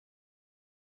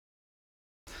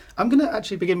I'm going to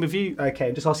actually begin with you,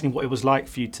 Kay, just asking what it was like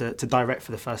for you to direct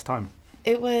for the first time.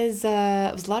 It was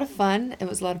a lot of fun. It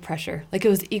was a lot of pressure. Like, it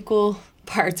was equal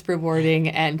parts rewarding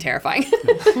and terrifying.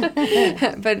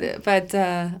 but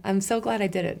I'm so glad I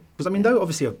did it. Because, I mean, though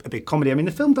obviously a big comedy, I mean,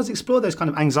 the film does explore those kind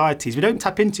of anxieties. We don't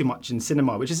tap into much in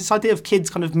cinema, which is this idea of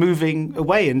kids kind of moving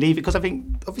away and leaving. Because I think,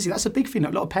 obviously, that's a big thing that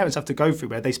a lot of parents have to go through,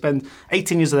 where they spend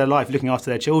 18 years of their life looking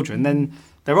after their children, then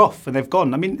they're off and they've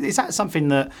gone. I mean, is that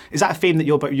a theme that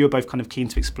you're both kind of keen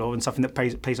to explore and something that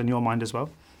plays on your mind as well?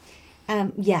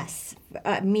 Yes,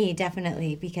 me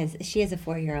definitely, because she is a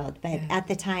 4-year-old. But at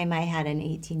the time, I had an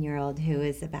 18-year-old who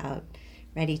was about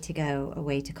ready to go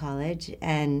away to college,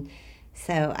 and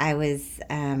so I was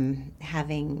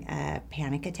having a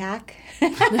panic attack,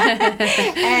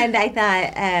 and I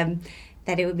thought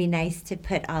that it would be nice to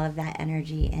put all of that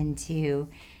energy into,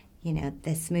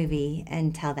 this movie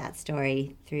and tell that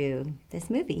story through this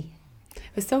movie.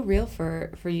 It was so real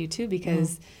for you too,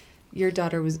 because. Mm-hmm. Your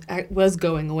daughter was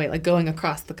going away, like going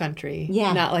across the country.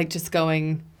 Yeah. Not like just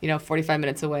going, 45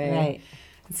 minutes away. Right.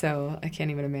 So I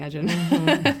can't even imagine.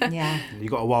 Mm-hmm. Yeah. You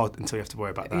got a while until you have to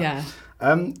worry about that. Yeah.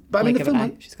 But I mean, the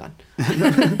film... she's gone.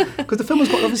 Because the film has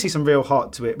got obviously some real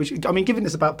heart to it, which, I mean, given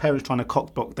it's about parents trying to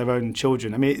cock-block their own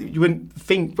children, I mean, you wouldn't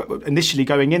think initially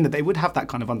going in that they would have that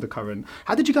kind of undercurrent.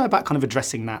 How did you go about kind of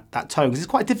addressing that tone? Because it's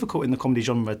quite difficult in the comedy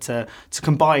genre to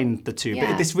combine the two,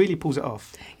 but this really pulls it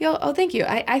off. Thank you.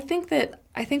 I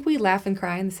think we laugh and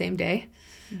cry on the same day.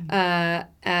 Mm-hmm.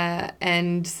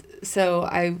 And so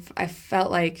I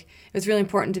felt like it was really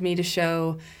important to me to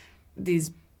show these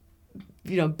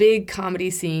big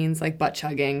comedy scenes like butt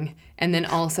chugging, and then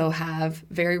also have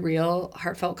very real,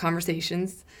 heartfelt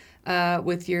conversations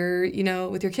with your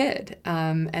kid.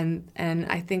 And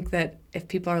I think that if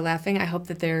people are laughing, I hope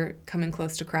that they're coming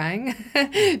close to crying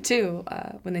too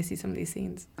when they see some of these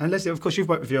scenes. And Leslie, of course, you've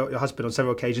worked with your husband on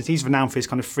several occasions. He's renowned for his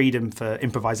kind of freedom for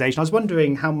improvisation. I was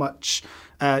wondering how much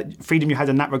freedom you had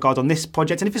in that regard on this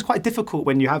project, and if it's quite difficult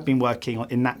when you have been working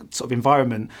in that sort of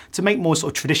environment to make more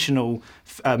sort of traditional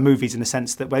movies, in the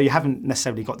sense that where you haven't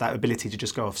necessarily got that ability to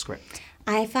just go off script.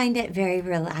 I find it very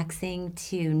relaxing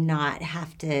to not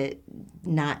have to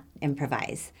not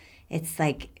improvise. It's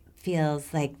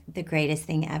feels like the greatest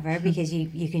thing ever, because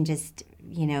you can just,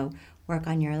 work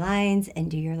on your lines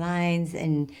and do your lines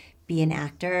and be an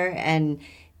actor.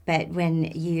 But when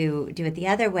you do it the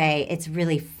other way, it's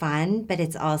really fun, but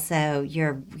it's also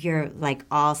you're like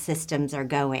all systems are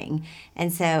going.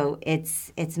 And so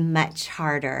it's much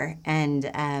harder. And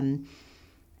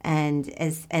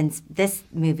this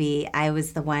movie, I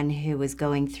was the one who was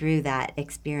going through that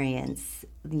experience.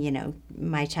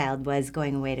 My child was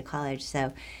going away to college,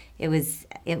 so it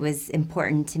was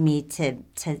important to me to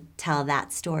tell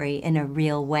that story in a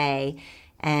real way,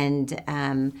 and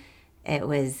it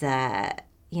was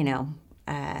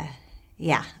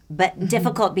but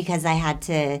difficult because I had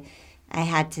to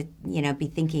be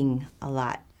thinking a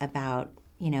lot about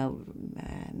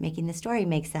making the story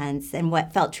make sense and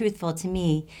what felt truthful to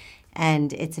me,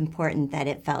 and it's important that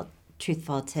it felt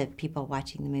truthful to people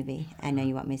watching the movie. I know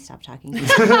you want me to stop talking.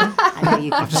 I know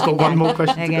you. I've just got one more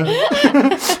question to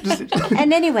go.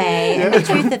 And anyway, and the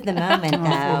truth of the moment,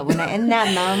 though, in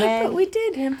that moment... But we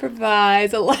did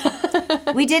improvise a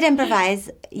lot. We did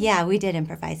improvise. Yeah, we did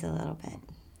improvise a little bit.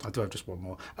 I do have just one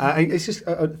more. It's just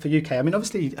for you, Kay. I mean,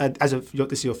 obviously,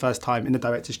 this is your first time in the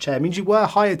director's chair. I mean, you were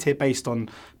hired here based on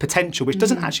potential, which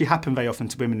doesn't actually happen very often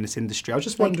to women in this industry. I was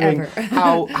just wondering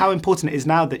how important it is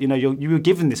now that you were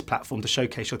given this platform to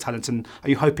showcase your talents, and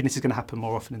are you hoping this is going to happen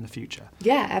more often in the future?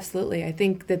 Yeah, absolutely. I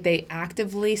think that they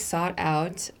actively sought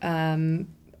out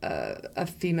a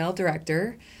female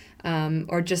director.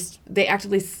 Or just they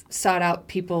actively sought out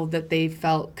people that they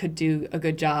felt could do a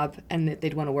good job and that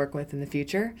they'd want to work with in the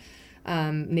future.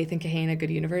 Nathan Kahane at Good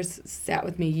Universe sat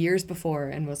with me years before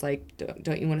and was like,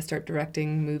 don't you want to start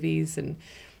directing movies? And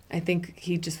I think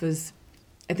he just was,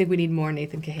 I think we need more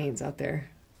Nathan Kahanes out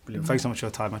there. Brilliant. Thanks so much for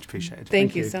your time. Much appreciated.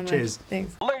 Thank you so much. Cheers.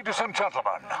 Thanks. Ladies and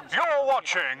gentlemen, you're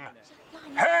watching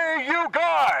Hey You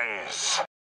Guys!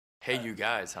 Hey You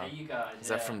Guys, huh? Hey You Guys. Is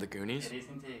that from the Goonies? It is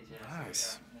indeed, yes.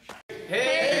 Nice.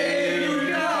 Hey!